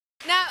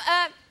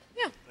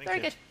Yeah, very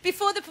good.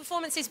 Before the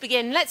performances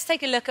begin, let's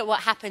take a look at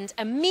what happened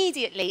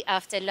immediately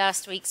after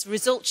last week's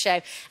results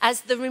show,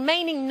 as the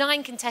remaining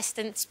 9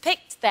 contestants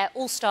picked their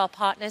all-star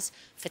partners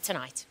for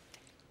tonight.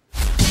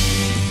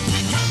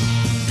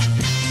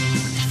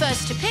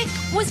 First to pick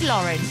was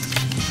Lauren.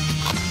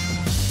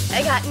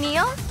 I got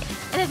Neil,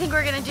 and I think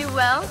we're gonna do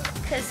well,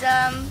 because,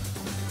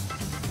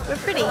 we're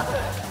pretty.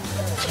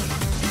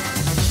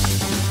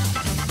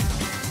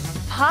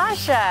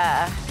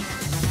 Pasha.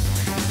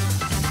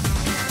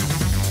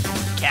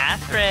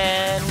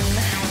 Catherine.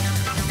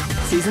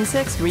 Season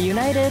 6,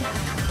 reunited.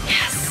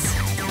 Yes.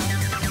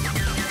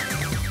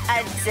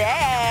 A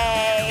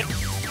day.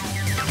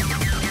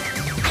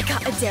 I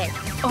got a day.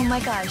 Oh my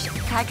gosh,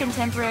 cat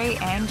contemporary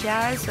and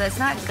jazz, so it's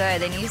not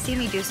good. They need to see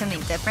me do something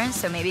different,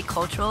 so maybe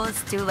cultural,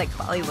 let's do like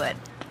Bollywood.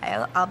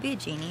 I'll be a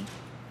genie.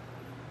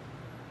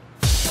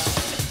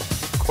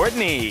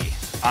 Courtney,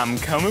 I'm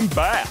coming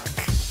back.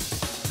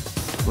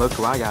 Look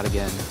who I got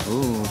again.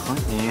 Ooh,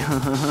 Courtney.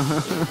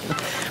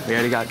 We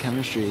already got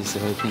chemistry, so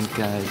I think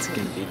it's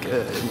gonna be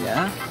good,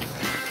 yeah?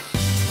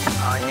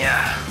 Oh,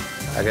 yeah.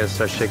 I gotta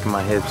start shaking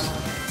my hips.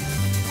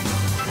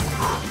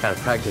 Gotta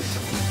practice.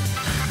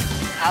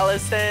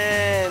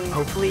 Allison!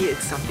 Hopefully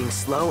it's something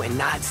slow and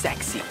not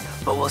sexy,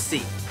 but we'll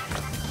see.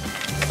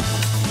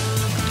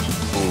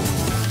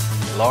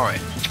 Ooh,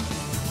 Lauren.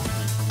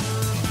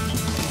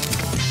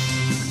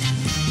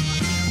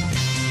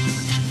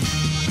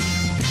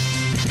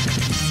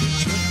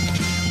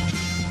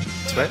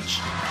 Switch.